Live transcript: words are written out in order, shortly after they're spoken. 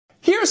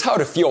Here's how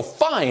to feel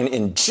fine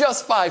in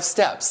just 5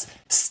 steps.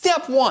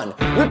 Step 1.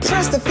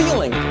 Repress the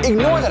feeling.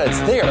 Ignore that it's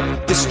there.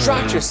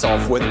 Distract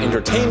yourself with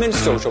entertainment,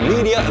 social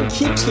media, and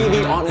keep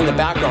TV on in the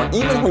background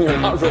even when you're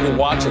not really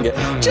watching it,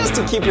 just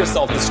to keep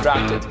yourself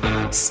distracted.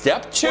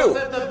 Step 2.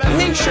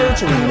 Make sure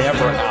to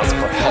never ask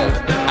for help.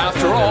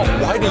 After all,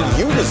 why do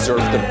you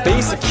deserve the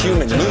basic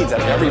human needs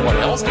that everyone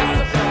else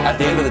has? At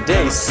the end of the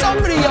day,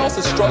 somebody else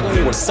is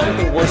struggling with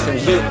something worse than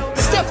you.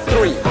 Step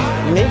 3.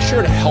 Make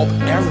sure to help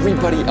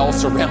everybody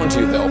else around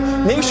you, though.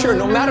 Make sure,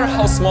 no matter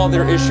how small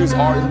their issues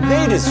are,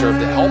 they deserve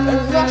the help,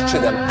 and rush to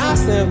them.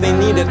 Ask them if they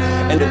need it,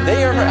 and if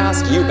they ever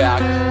ask you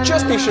back,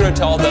 just be sure to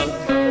tell them,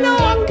 "No,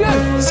 I'm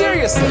good."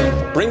 Seriously.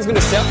 Brings me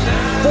to step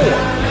 4.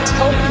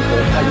 Tell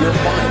people that you're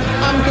fine.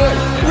 "I'm good.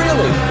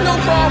 Really. No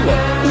problem.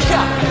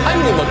 Yeah, I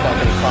may look up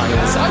and cry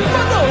inside,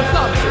 but no, it's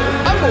not true.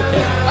 I'm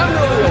okay. I'm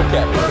really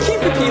okay."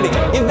 Keep repeating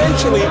it.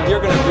 Eventually,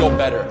 you're going to feel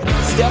better.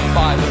 Step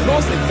 5, the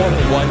most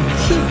important one,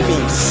 keep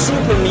being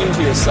super mean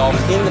to yourself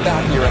in the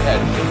back of your head.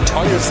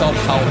 Tell yourself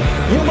how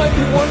you might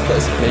be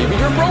worthless. Maybe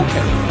you're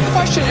broken.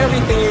 Question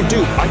everything you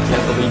do. "I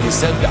can't believe you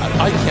said that.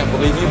 I can't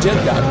believe you did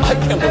that. I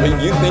can't believe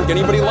you think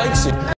anybody likes you."